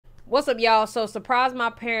What's up, y'all? So, surprised my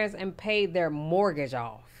parents and paid their mortgage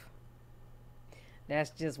off.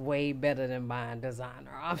 That's just way better than buying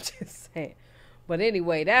designer. I'm just saying. But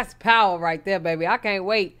anyway, that's power right there, baby. I can't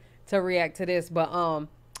wait to react to this. But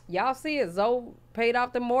y'all see it. Zoe paid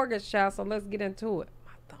off the mortgage, child. So let's get into it.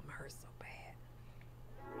 My thumb hurts so bad.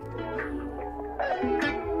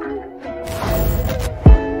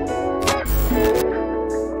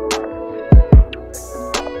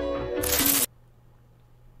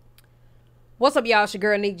 What's up, y'all? It's your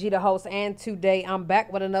girl, Nick G, the host, and today I'm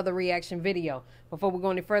back with another reaction video. Before we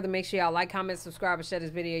go any further, make sure y'all like, comment, subscribe, and share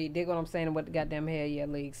this video. You dig what I'm saying and what the goddamn hell yeah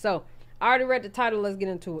league. So, I already read the title. Let's get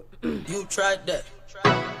into it. You tried that.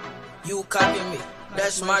 You copy me.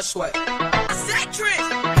 That's my swag.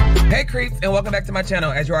 Hey creeps, and welcome back to my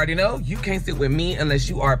channel. As you already know, you can't sit with me unless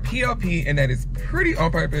you are PLP, and that is pretty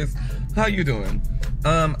on purpose. How you doing?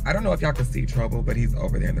 I don't know if y'all can see Trouble, but he's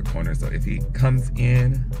over there in the corner. So if he comes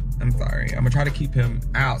in, I'm sorry. I'm gonna try to keep him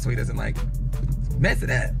out so he doesn't like mess it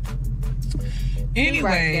up.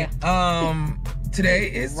 Anyway,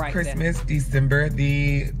 today is Christmas, December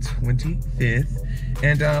the 25th,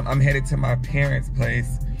 and I'm headed to my parents'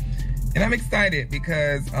 place. And I'm excited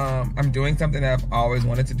because I'm doing something that I've always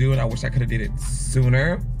wanted to do, and I wish I could have did it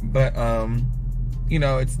sooner. But you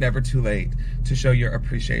know, it's never too late to show your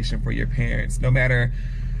appreciation for your parents, no matter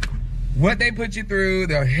what they put you through,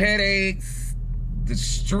 the headaches, the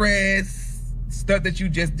stress, stuff that you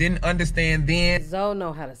just didn't understand then. Zoe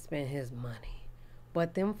know how to spend his money,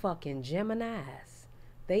 but them fucking Geminis,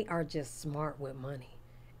 they are just smart with money.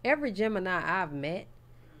 Every Gemini I've met,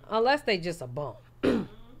 unless they just a bum.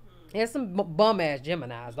 There's some bum-ass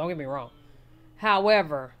Geminis, don't get me wrong.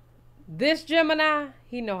 However, this Gemini,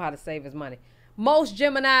 he know how to save his money. Most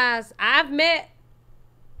Geminis I've met,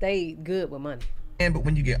 they good with money. But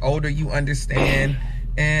when you get older, you understand.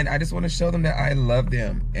 And I just want to show them that I love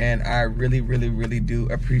them. And I really, really, really do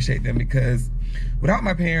appreciate them, because without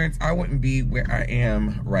my parents, I wouldn't be where I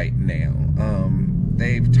am right now.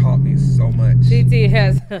 They've taught me so much. TITI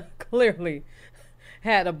has clearly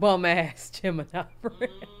had a bum-ass Gemini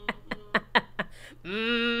friend.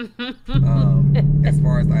 As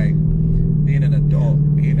far as like being an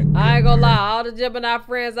adult, being a good I ain't gonna lie, all the Gemini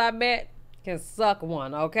friends I met can suck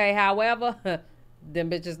one, okay? However, them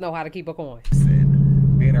bitches know how to keep a coin.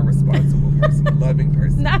 Being a responsible person, a loving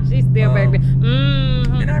person. Now she's still back there.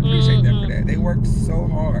 And I appreciate them for that. They worked so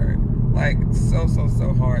hard, like so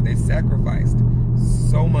hard. They sacrificed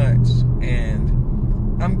so much, and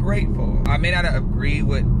I'm grateful. I may not agree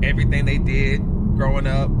with everything they did growing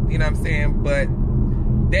up, you know what I'm saying, but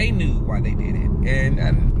they knew why they did it,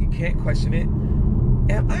 and you can't question it.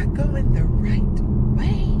 Am I going the right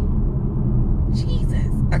way?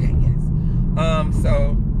 Jesus. Okay, yes.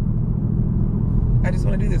 So I just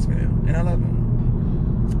want to do this for them, and I love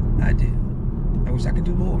them. I do. I wish I could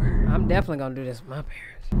do more. I'm definitely gonna do this for my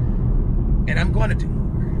parents, and I'm going to do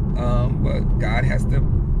more. But God has to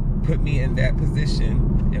put me in that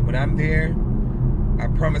position, and when I'm there, I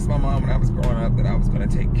promised my mom when I was growing up that I was going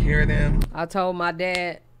to take care of them. I told my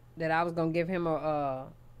dad that I was going to give him a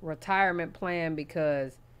retirement plan,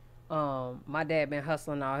 because my dad been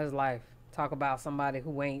hustling all his life. Talk about somebody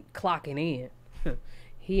who ain't clocking in.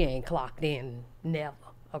 He ain't clocked in never,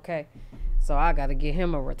 okay? So I got to give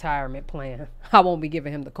him a retirement plan. I won't be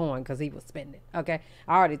giving him the coin because he was spending it, okay?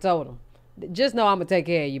 I already told him. Just know I'm going to take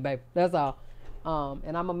care of you, baby. That's all.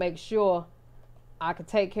 And I'm going to make sure I could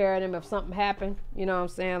take care of them if something happened. You know what I'm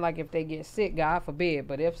saying? Like if they get sick, God forbid.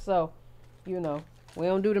 But if so, you know, we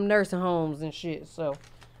don't do them nursing homes and shit. So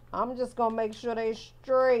I'm just going to make sure they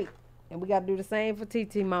straight. And we got to do the same for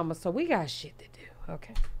TT Mama. So we got shit to do.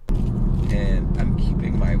 Okay. And I'm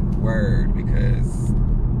keeping my word, because,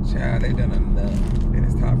 child, they done enough. And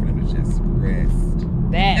it's time for them to just rest.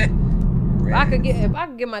 That. Rest. If I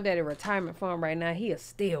could get my daddy a retirement fund right now, he'll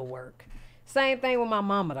still work. Same thing with my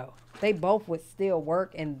mama, though. They both would still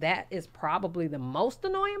work, and that is probably the most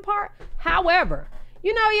annoying part. However,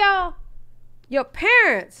 you know, y'all, your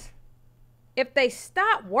parents, if they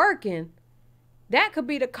stop working, that could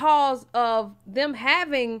be the cause of them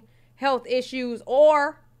having health issues,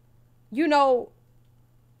 or, you know,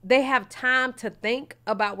 they have time to think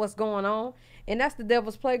about what's going on, and that's the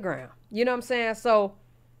devil's playground. You know what I'm saying? So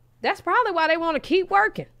that's probably why they want to keep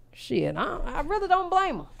working. Shit, I really don't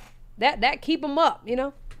blame them. That keep them up, you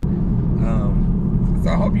know? So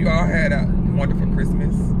I hope you all had a wonderful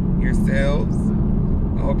Christmas yourselves.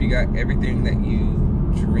 I hope you got everything that you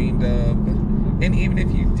dreamed of. And even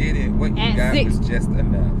if you didn't, what you got was just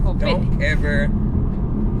enough. Don't ever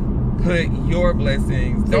put your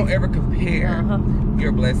blessings, don't ever compare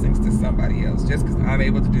your blessings to somebody else. Just because I'm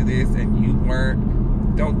able to do this and you weren't,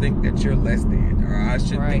 don't think that you're less than, or I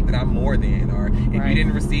shouldn't think that I'm more than, or if you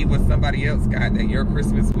didn't receive what somebody else got, that your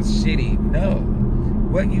Christmas was shitty. No,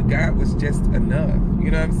 what you got was just enough.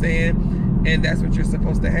 You know what I'm saying? And that's what you're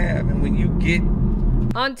supposed to have. And when you get...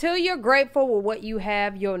 Until you're grateful with what you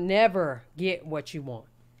have, you'll never get what you want.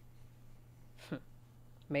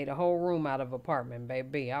 Made a whole room out of apartment,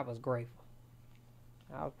 baby. I was grateful.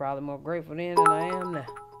 I was probably more grateful then than I am now.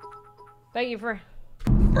 Thank you, friend.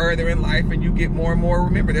 Further in life and you get more and more,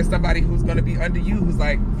 remember, there's somebody who's going to be under you who's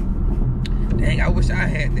like, dang, I wish I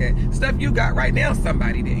had that. Stuff you got right now,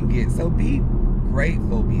 somebody didn't get. So be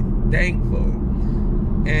grateful, be thankful.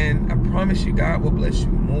 And I promise you, God will bless you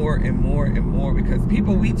more and more and more, because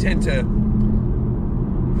people, we tend to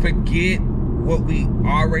forget what we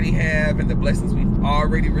already have and the blessings we've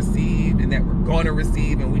already received and that we're going to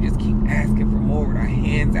receive, and we just keep asking for more with our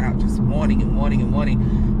hands out, just wanting and wanting and wanting.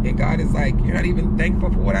 And God is like, you're not even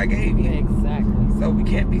thankful for what I gave you. Exactly. So we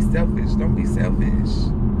can't be selfish. Don't be selfish.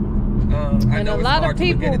 I know it's hard to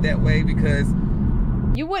look at it that way, because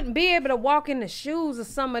you wouldn't be able to walk in the shoes of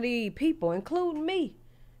some of these people, including me.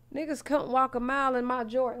 Niggas couldn't walk a mile in my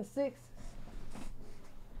Jordan 6s.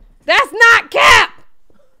 That's not cap!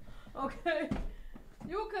 Okay?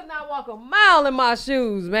 You could not walk a mile in my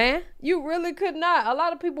shoes, man. You really could not. A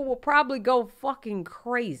lot of people will probably go fucking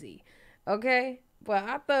crazy. Okay? But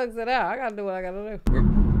I thugs it out. I gotta do what I gotta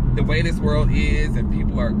do. The way this world is, and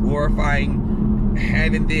people are glorifying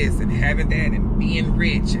having this and having that and being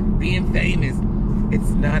rich and being famous.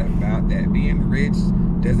 It's not about that. Being rich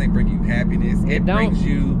doesn't bring you happiness. It brings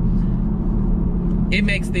you... It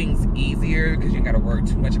makes things easier because you ain't got to worry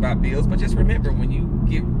too much about bills. But just remember, when you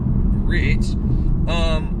get rich,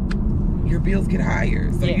 your bills get higher.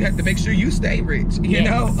 So you have to make sure you stay rich, you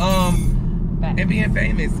know? And being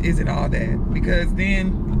famous isn't all that, because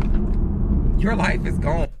then your life is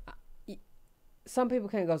gone. Some people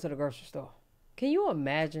can't go to the grocery store. Can you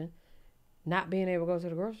imagine not being able to go to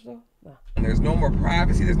the grocery store? No. And there's no more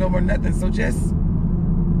privacy. There's no more nothing. So just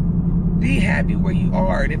be happy where you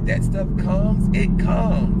are. And if that stuff comes, it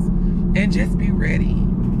comes. And just be ready.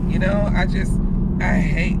 You know, I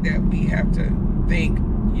hate that we have to think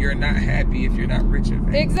you're not happy if you're not rich or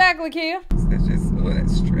famous. Exactly, Kia. That's just, that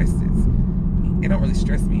stresses. It don't really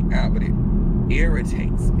stress me out, but it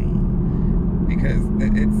irritates me, because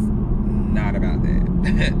it's not about that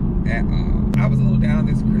at all. I was a little down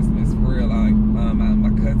this Christmas, for real. Like, my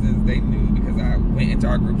cousins, they knew, because I went into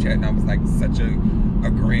our group chat and I was like such a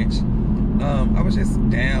Grinch. I was just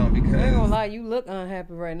down because... I ain't gonna lie, you look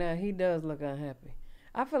unhappy right now. He does look unhappy.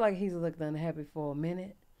 I feel like he's looked unhappy for a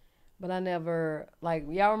minute, but I never, like,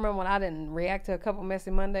 y'all remember when I didn't react to a couple Messy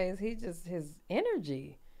Mondays? His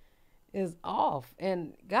energy is off.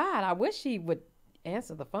 And God, I wish he would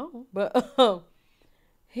answer the phone, but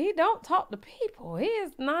he don't talk to people. He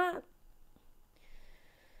is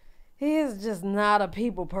just not a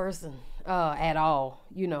people person at all,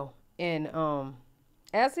 you know. And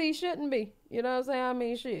as he shouldn't be, you know what I'm saying? I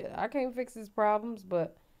mean, shit, I can't fix his problems,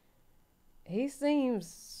 but he seems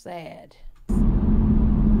sad.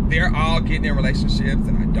 They're all getting in relationships,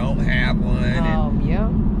 and I don't have one. Yeah.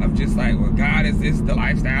 I'm just like, well, God, is this the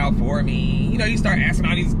lifestyle for me? You know, you start asking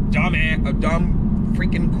all these dumb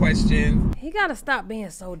freaking questions. He gotta stop being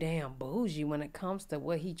so damn bougie when it comes to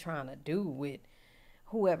what he trying to do with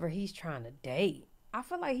whoever he's trying to date. I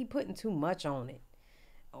feel like he putting too much on it.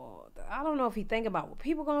 I don't know if he think about what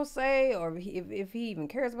people gonna say, or if he even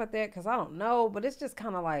cares about that, because I don't know. But it's just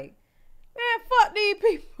kind of like, man, fuck these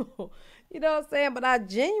people. You know what I'm saying? But I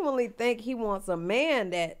genuinely think he wants a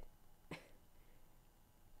man that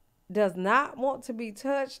does not want to be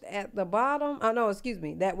touched at the bottom. Oh, no, excuse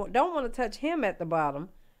me. That don't want to touch him at the bottom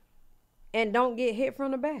and don't get hit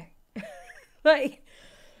from the back. Like,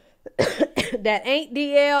 that ain't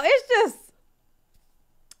DL. It's just,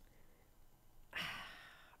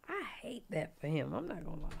 I hate that for him. I'm not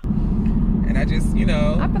going to lie. And I just, you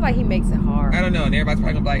know, I feel like he makes it hard. I don't know. And everybody's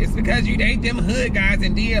probably gonna be like, it's because you date them hood guys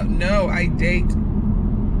and DL. No, I date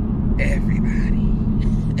everybody.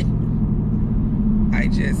 I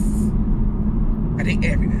date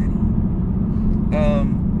everybody.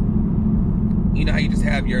 You know how you just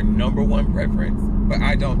have your number one preference, but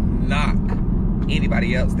I don't knock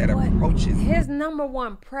anybody else that approaches. His number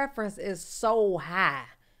one preference is so high.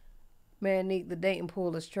 Man, Nick, the dating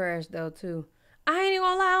pool is trash though too. I ain't even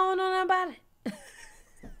gonna lie, I don't know nothing about it.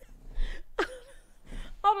 I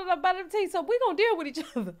don't know nothing about it. So we gonna deal with each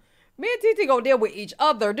other. Me and TT gonna deal with each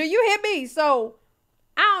other. Do you hear me? So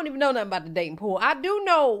I don't even know nothing about the dating pool. I do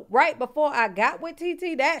know right before I got with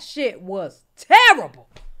TT, that shit was terrible.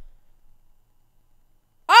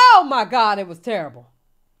 Oh my God, it was terrible.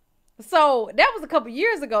 So that was a couple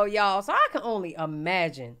years ago, y'all. So I can only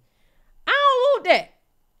imagine. I don't want that.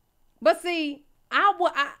 But see, I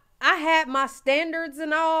had my standards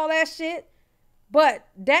and all that shit. But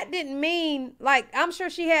that didn't mean, like, I'm sure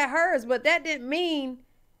she had hers, but that didn't mean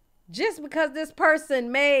just because this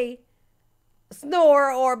person may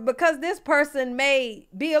snore or because this person may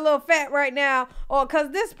be a little fat right now or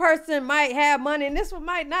because this person might have money and this one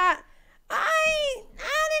might not. I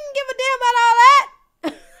didn't give a damn about all that.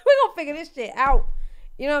 We're going to figure this shit out.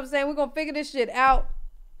 You know what I'm saying? We're going to figure this shit out.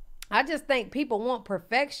 I just think people want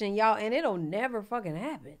perfection, y'all, and it'll never fucking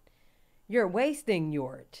happen. You're wasting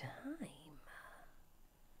your time.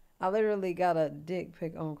 I literally got a dick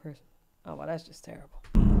pic on Christmas. Oh, well, that's just terrible.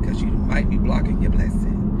 Because you might be blocking your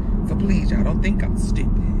blessing. So please, y'all, don't think I'm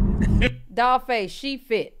stupid. Doll face, she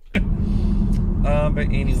fit. But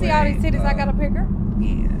anyway. See all these titties I got a picker?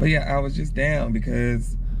 Yeah. But yeah, I was just down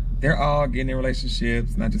because they're all getting in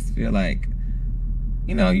relationships, and I just feel like,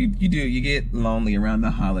 you know, you get lonely around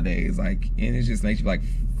the holidays, like, and it just makes you like,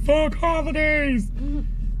 fuck holidays. Mm-hmm.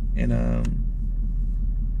 And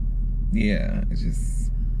yeah, it's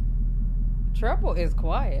just trouble is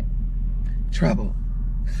quiet. Trouble.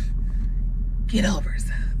 Get over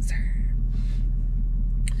some, sir.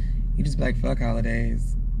 You just be like, fuck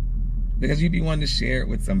holidays. Because you'd be wanting to share it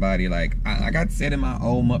with somebody. Like, I got said in my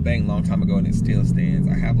old mukbang long time ago, and it still stands.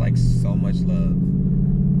 I have, like, so much love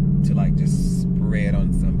to, like, just spread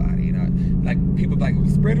on somebody. You know? Like, people be like,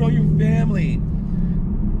 spread it on your family.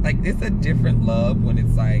 Like, it's a different love when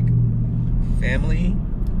it's, like, family.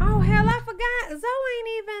 Oh, hell, I forgot. Zoe ain't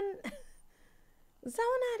even...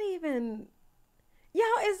 Zoe not even...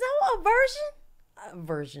 Y'all, is Zoe a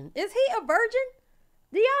virgin? Is he a virgin?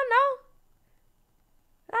 Do y'all know?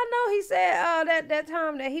 I know he said that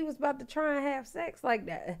time that he was about to try and have sex like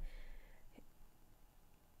that.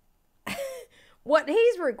 What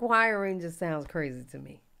he's requiring just sounds crazy to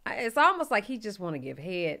me. It's almost like he just want to give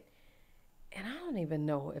head. And I don't even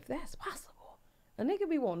know if that's possible. A nigga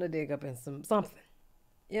be wanting to dig up in something.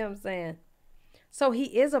 You know what I'm saying? So he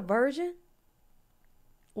is a virgin?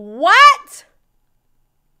 What?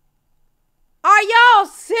 Are y'all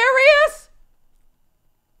serious?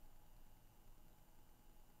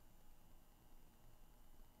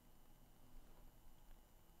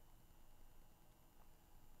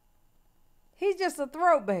 He's just a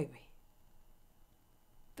throat baby.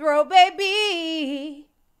 Throat baby.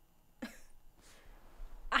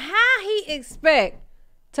 How he expect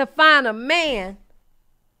to find a man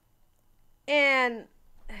and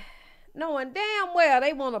knowing damn well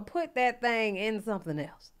they want to put that thing in something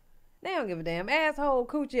else. They don't give a damn. Asshole,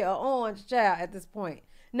 coochie, or orange child at this point.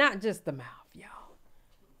 Not just the mouth, y'all.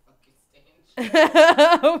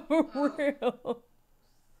 For real.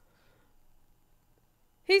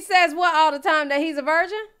 He says what all the time? That he's a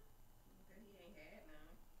virgin? He ain't had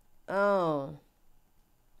none. Oh.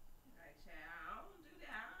 Like, child, I don't do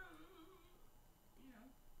that. You know.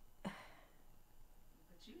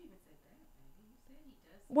 But you even said that, baby. You said he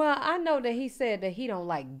does. Well, I know that he said that he don't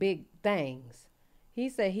like big things. He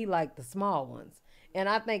said he liked the small ones. And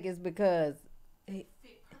I think it's because he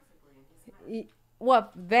fit perfectly in his mouth.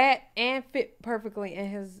 Well, that and fit perfectly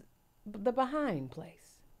in the behind place.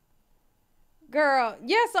 Girl,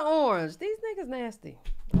 yes, an orange. These niggas nasty.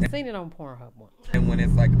 I've seen it on Pornhub once. And when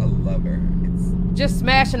it's like a lover, it's just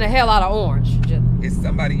smashing the hell out of orange. It's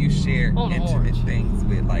somebody you share intimate things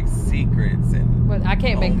with, like secrets and but I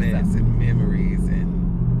can't make this up. And memories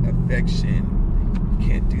and affection. You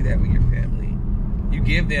can't do that with your family. You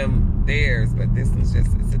give them theirs, but this one's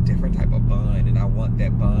just, it's a different type of bond, and I want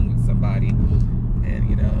that bond with somebody. And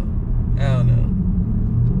you know, I don't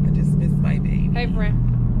know. I just miss my baby. Hey, friend.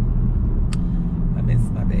 I miss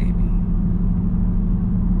my baby.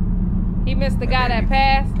 He missed the guy that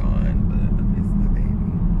passed? Gone, but I miss my baby.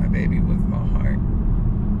 My baby was my heart.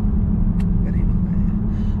 But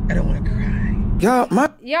anyway, I don't want to cry.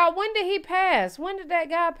 Y'all, when did he pass? When did that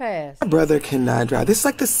guy pass? My brother cannot drive. This is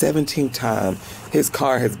like the 17th time his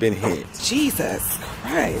car has been hit. Jesus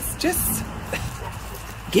Christ. Just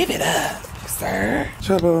give it up, sir.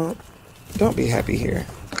 Trouble, don't be happy here.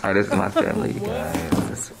 All right, this is my family, you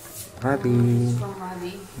guys. Robbie. And,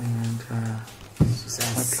 so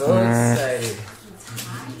excited.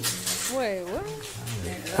 Wait, what?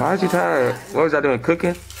 why are you tired? What was y'all doing,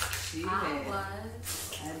 cooking?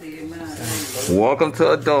 Welcome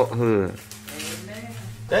to adulthood.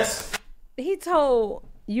 He told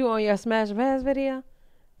you on your Smash Pass video?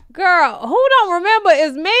 Girl, who don't remember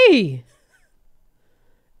is me.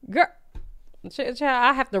 Girl, child,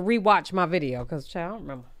 I have to rewatch my video because, child, I don't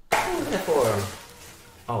remember.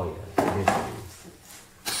 Oh, yeah.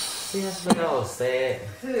 See how she look all sad?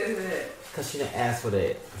 Because she didn't ask for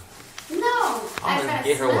that. No, I'm going to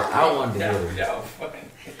get her what I wanted to get her.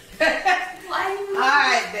 Why you?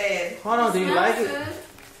 Alright, Dad. Hold on, do you like it?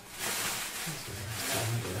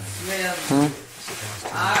 Smell.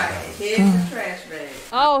 Alright, here's the trash bag.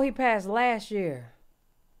 Oh, he passed last year.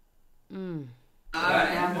 Alright.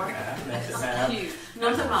 That's cute. No,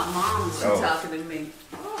 I'm talking about mom. She talking to me.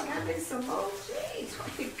 Oh, I got me some more cheese.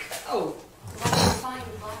 Where to go? Find the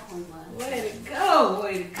black one was. Way to go.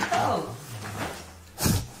 Way to go.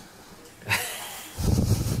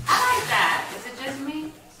 I like that. Is it just me?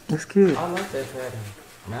 That's cute. I like that pattern.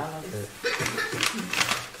 Man, I like that.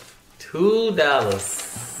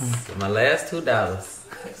 $2. My last $2.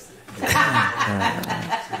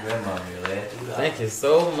 Thank you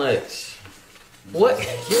so much. What?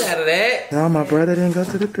 Get out of that. No, my brother didn't go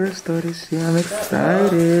to the thrift store this year. I'm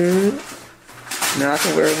excited. Now I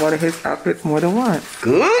can wear one of his outfits more than once.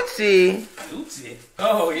 Gucci. Gucci.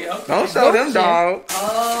 Oh, yeah. Okay. Don't show them, dog.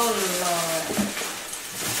 Oh, Lord.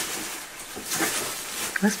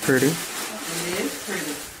 That's pretty. It is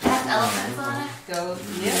pretty. Has elephants on it? Goes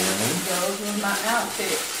with my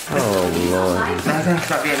outfit. Oh, Lord. Like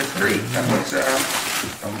Stop being in the street. That's what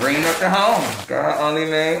I'm bringing up the home. God only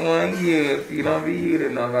made one you. If you don't be you,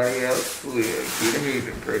 then nobody else will. Keep the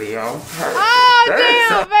music pretty on. Oh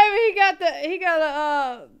damn, baby, he got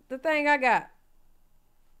the thing I got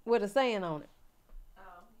with a saying on it.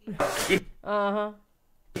 Uh-huh.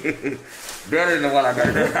 Better than the one I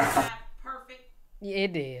got now. perfect. Yeah,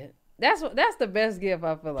 it did. That's the best gift,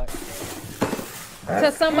 I feel like.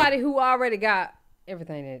 To somebody who already got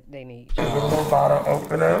everything that they need. Little bottle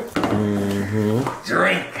opener.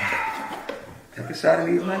 Drink. Take a shot of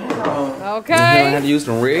these money. You don't Okay. have to use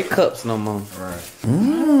them red cups no more.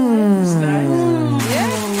 Yeah,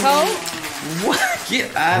 cold. What?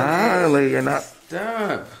 Get out of Finally, you're not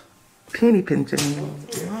Stop. penny pinching.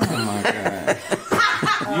 Oh my God.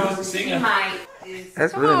 You was She singing. might.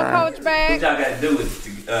 That's Come really on, nice. Coach What Bag. y'all gotta do is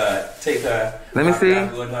take her. Let me see.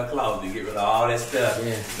 Go into her closet and get rid of all that stuff.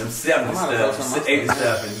 Yeah. Them 70 I'm gonna go stuff, to my 80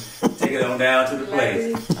 stuff, and take it on down to the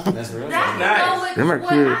place. That's real. That Nice. can go with Them are what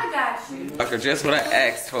cute. I got you. Fucker, just what I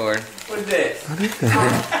asked for. What is that? What is that?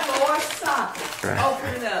 Floor socket. Open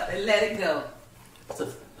it up and let it go. It's a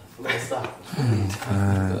little sock.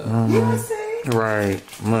 You see? Right,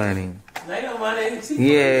 money. There ain't no money. She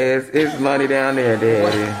Yes, it's money down there,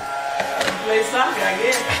 Daddy. play soccer, I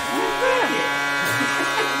guess.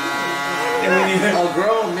 A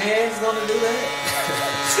grown man's gonna do that?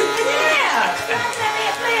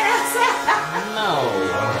 No.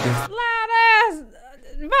 Loud ass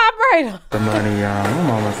vibrator. The money, y'all. My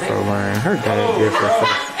mama's so lame. Her dad gets her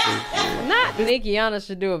so Not Nikki Anna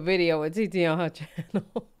should do a video with TT on her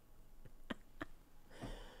channel.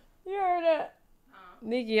 You heard that?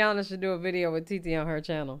 Nikki Anna should do a video with TT on her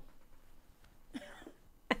channel. Not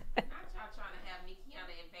y'all trying to have me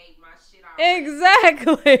Kiana invade my shit already.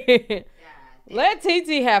 Exactly. Let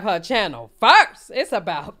TT have her channel first. It's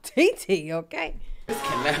about TT, okay? This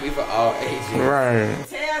cannot be for all ages. Right.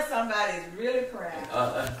 Tell somebody it's really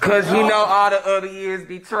proud. Because you know all the other years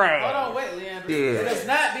be trash. Hold on, wait, Leandro. Yeah. It does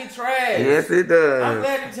not be trash. Yes, it I'm does.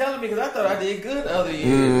 glad you're telling me because I thought I did good the other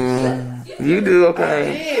years. You do I okay.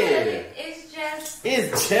 did. It's just.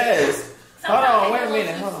 It's just. Hold Sometimes on, wait a it's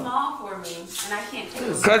minute. too Hold on. small for me, and I can't take it.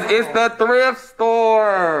 Because it's the thrift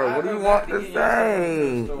store. What do you want to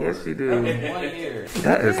say? Yes, you do. 1 year.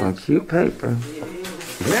 That is some cute paper.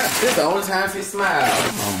 Yeah, this is the only time she smiles.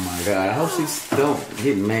 Oh my God, I hope she don't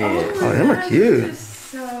get mad. Oh, them are cute.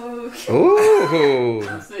 So cute. Ooh.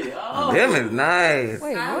 See, Them is nice.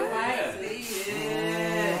 Wait, what?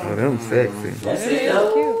 Yeah. Oh, them sexy. That's That it. is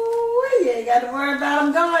though. cute. Ooh, you ain't got to worry about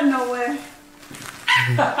them going nowhere.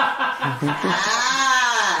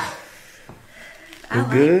 You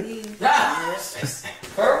good?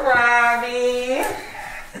 Robbie.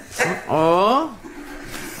 Oh,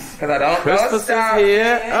 Because I don't Christmas is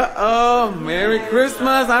here. Uh-oh, Merry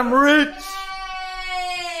Christmas. I'm rich.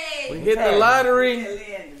 We hit the lottery.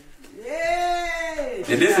 Yay!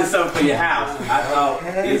 And this is something for your house. I thought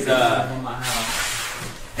it's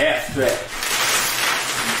abstract.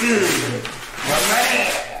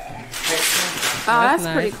 Oh, that's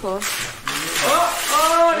nice. pretty cool.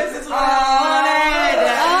 Oh, this is what I wanted.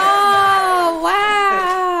 Oh,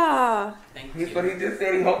 wow. That's what he just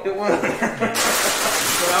said. He hoped it was.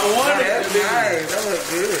 I wanted it to be. Nice. That looks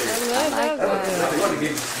good. I want to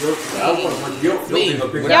get your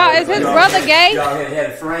Y'all, is his brother gay? Y'all had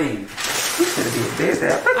it framed.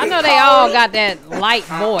 I know they all got that light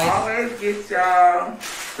voice. Always get y'all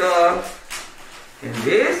stuff. And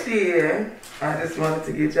this year, I just wanted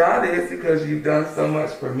to get y'all this because you've done so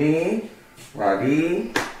much for me,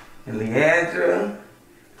 Robbie, and Leandra.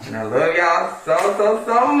 And I love y'all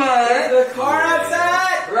so much. Is the car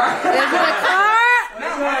outside? Right? Is it a car?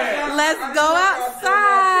 Let's go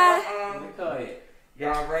outside.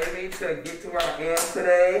 Y'all ready to get to where I am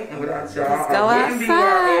today? And without y'all, Let's go I wouldn't be where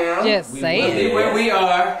I outside. am. Just say Be it. where we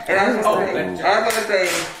are. And I was going to say,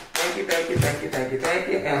 thank you.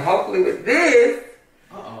 And hopefully with this,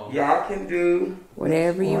 y'all can do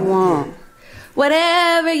Whatever you want.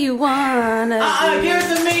 Whatever you want. Give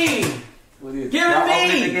it to me. Give it y'all to open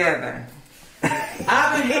it me. together.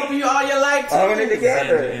 I've been helping you all your life too. Open it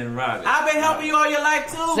together. And Robin. I've been helping you all your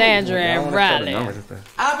life too. Sandra and Riley.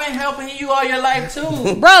 I've been helping you all your life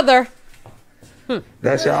too. Brother.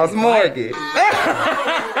 That's y'all's mortgage.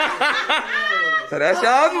 So that's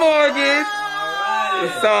y'all's mortgage.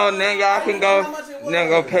 So now y'all can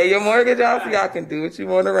go pay your mortgage off so y'all can do what you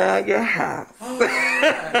want around your house.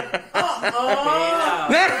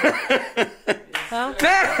 Huh?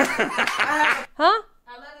 Huh?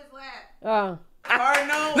 I love his laugh. Oh.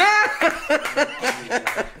 Cardinal. I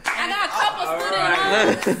got a couple student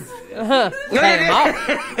loans. Pay them off.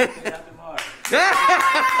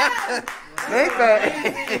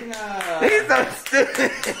 He's so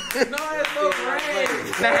stupid. No, it's so great.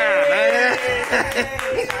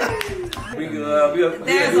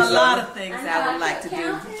 There's a lot of things I would like to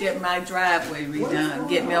do. Get my driveway redone.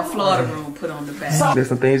 Get me a Florida room put on the back. There's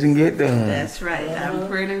some things you can get done. That's right.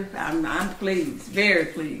 I'm pleased. Very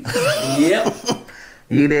pleased. Yep.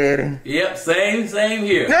 You daddy. Yep. Same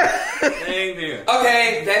here. Same here.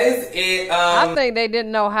 Okay, that is it. I think they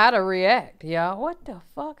didn't know how to react, y'all. What the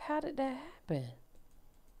fuck? How did that happen?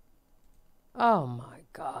 Oh my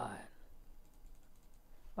God.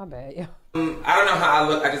 My bad, y'all. I don't know how I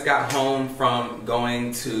look. I just got home from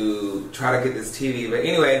going to try to get this TV. But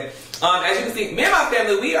anyway, as you can see, me and my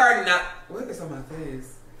family, we are not. What is on my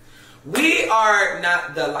face? We are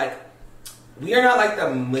not the the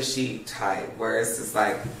mushy type where it's just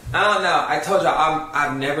like, I don't know. I told y'all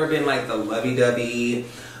I've never been like the lovey-dovey,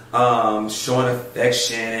 showing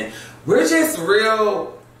affection. We're just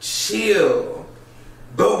real chill.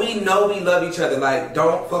 But we know we love each other. Like,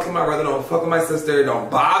 don't fuck with my brother, don't fuck with my sister,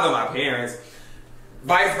 don't bother my parents.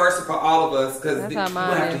 Vice versa for all of us, because people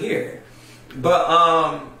have to hear it. But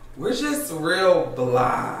we're just real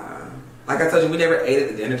blah. Like I told you, we never ate at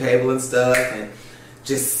the dinner table and stuff, and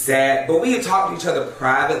just sat. But we had talked to each other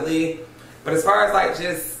privately. But as far as like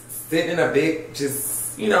just sitting in a big,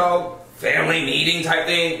 just, you know, family meeting type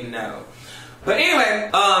thing, no. But anyway,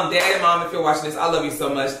 Dad and Mom, if you're watching this, I love you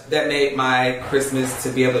so much. That made my Christmas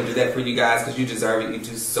to be able to do that for you guys, because you deserve it. You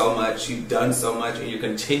do so much. You've done so much, and you're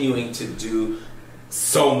continuing to do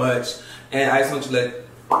so much. And I just want to let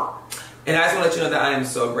you know that I am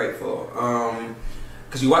so grateful.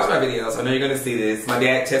 Because you watch my videos, I know you're gonna see this. My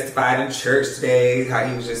dad testified in church today how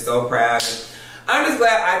he was just so proud. I'm just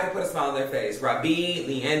glad I could put a smile on their face. Robbie,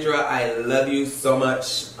 Leandra, I love you so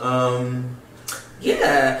much.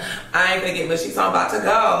 Yeah, I ain't gonna get mushy, so I'm about to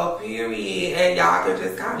go, period. And y'all can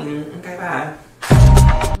just call me. Okay, bye.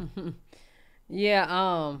 Yeah,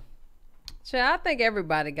 I think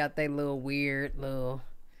everybody got their little weird little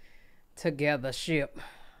together ship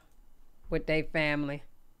with their family.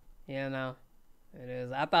 You know, it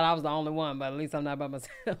is. I thought I was the only one, but at least I'm not by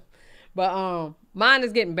myself. But mine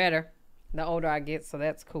is getting better the older I get, so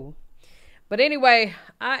that's cool. But anyway,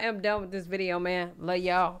 I am done with this video, man. Love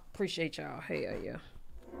y'all. Appreciate y'all. Hell yeah.